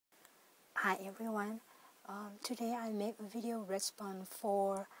Hi everyone. Today I make a video response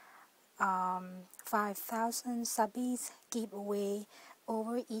for 5,000 subbies giveaway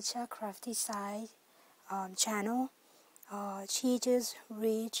over Ishacratfyside channel. She just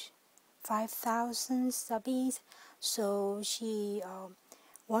reached 5,000 subbies, so she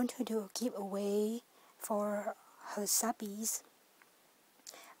want to do a giveaway for her subbies.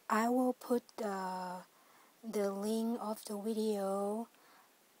 I will put the link of the video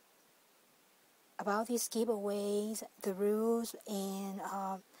about these giveaways, the rules, and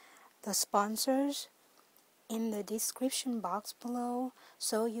the sponsors in the description box below,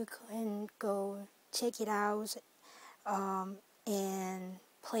 so you can go check it out and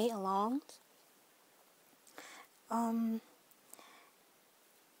play along.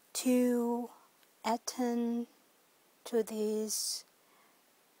 To attend to this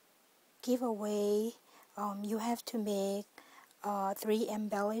giveaway, you have to make 3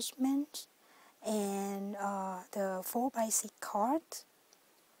 embellishments and the 4x6 cards.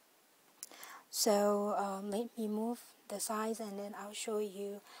 So let me move the size and then I'll show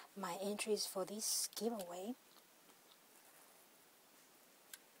you my entries for this giveaway.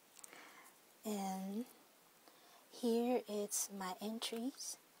 And here it's my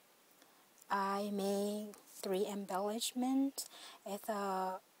entries. I made 3 embellishments with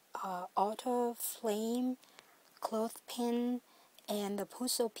a auto flame, clothespin, and the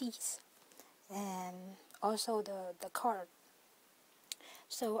puzzle piece, and also the card.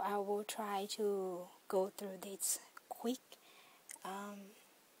 So I will try to go through this quick.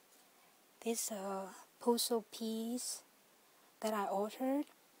 This puzzle piece that I ordered,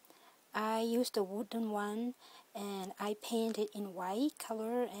 I used the wooden one and I painted in white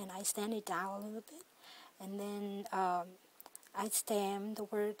color and I sand it down a little bit, and then I stamped the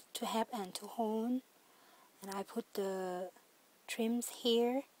word to have and to hold, and I put the trims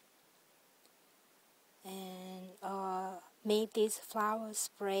here and made these flower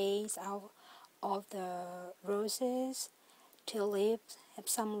sprays out of the roses, tulips, have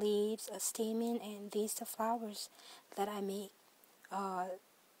some leaves, a stamens, and these are flowers that I make.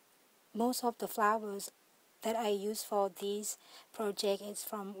 Most of the flowers that I use for this project is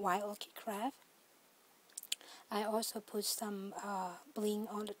from Wild Orchid Craft. I also put some bling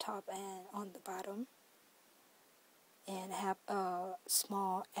on the top and on the bottom, and have a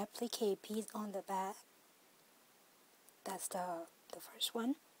small applique piece on the back. That's the first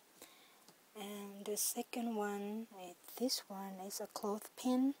one. And the second one, this one is a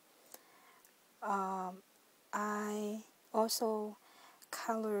clothespin. I also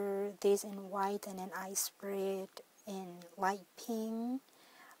color this in white and then I sprayed in light pink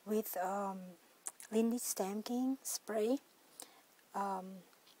with Lindy stamping spray, and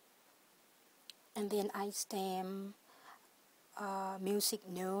then I stamp music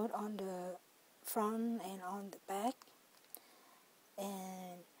note on the front and on the back,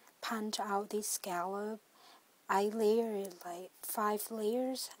 and punch out this scallop. I layer it like 5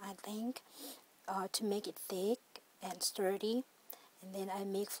 layers, I think, to make it thick and sturdy. And then I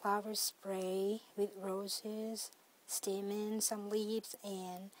make flower spray with roses, stamens, some leaves,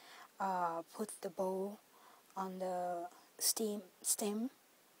 and put the bow on the stem,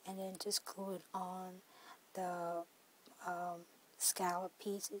 and then just glue it on the scallop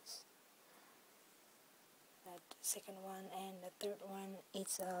pieces. That's the second one. And the third one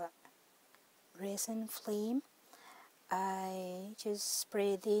is a resin flame. I just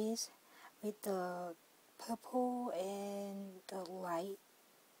spray this with the purple and the light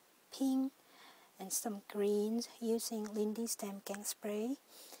pink and some greens using Lindy Stamp Gang spray,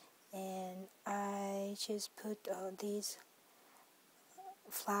 and I just put these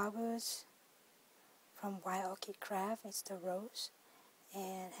flowers from Wild Orchid Craft. It's the rose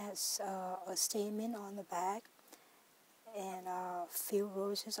and has a stamen on the back and a few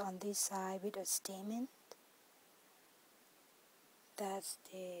roses on this side with a stamen. That's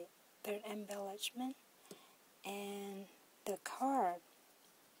the third embellishment. And the card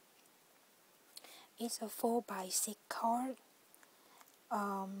is a 4x6 card.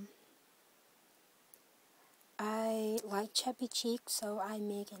 I like chubby cheek, so I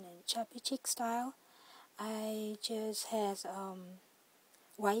make it in chubby cheek style. I just has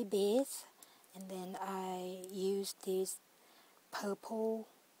white base, and then I use this purple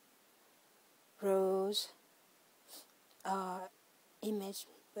rose image,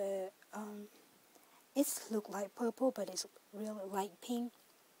 but it's look like purple, but it's really light pink.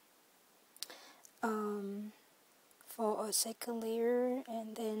 For a second layer,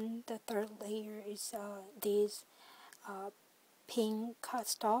 and then the third layer is this pink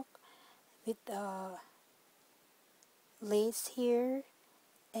cardstock with lace here,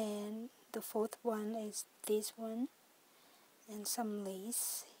 and the the fourth one is this one, and some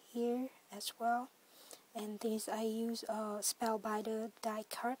lace here as well. And this I use a Spellbinder die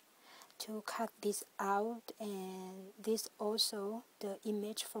cut to cut this out, and this also the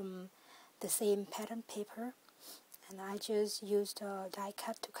image from the same pattern paper, and I just used a die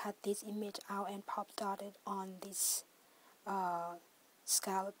cut to cut this image out and pop dot it on this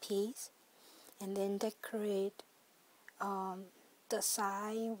scallop piece, and then decorate the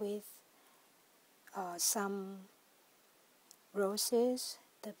side with some roses,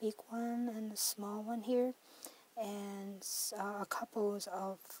 the big one and the small one here, and a couple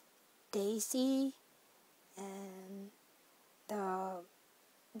of daisy and the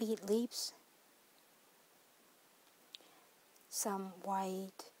bead leaves, some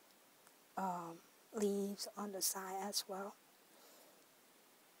white leaves on the side as well.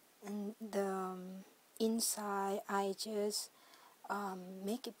 And the inside I just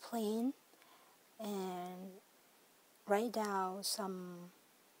make it plain and write down some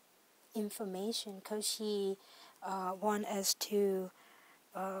information, because she want us to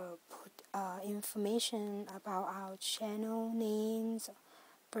put information about our channel names,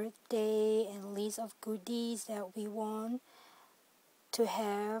 birthday, and list of goodies that we want to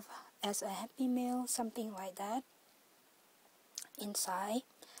have as a happy meal, something like that, inside,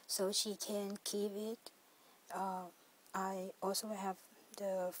 so she can keep it. I also have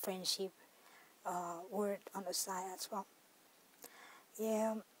the friendship word on the side as well.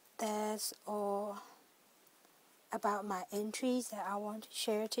 Yeah, that's all about my entries that I want to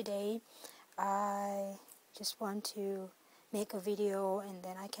share today. I just want to make a video and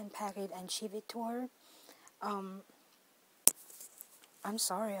then I can pack it and ship it to her. I'm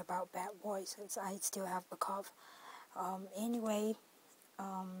sorry about bad voice, since I still have a cough. Anyway,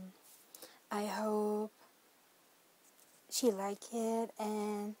 I hope she like it,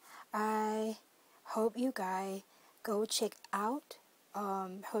 and I hope you guys go check out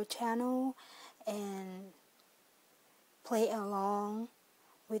her channel and play along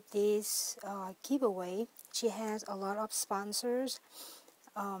with this giveaway. She has a lot of sponsors.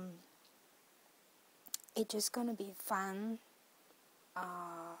 It's just gonna be fun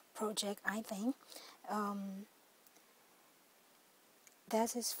project, I think.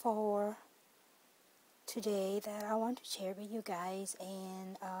 That is for today that I want to share with you guys,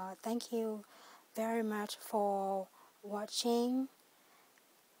 and thank you very much for watching.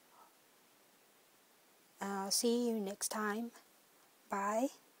 See you next time. Bye.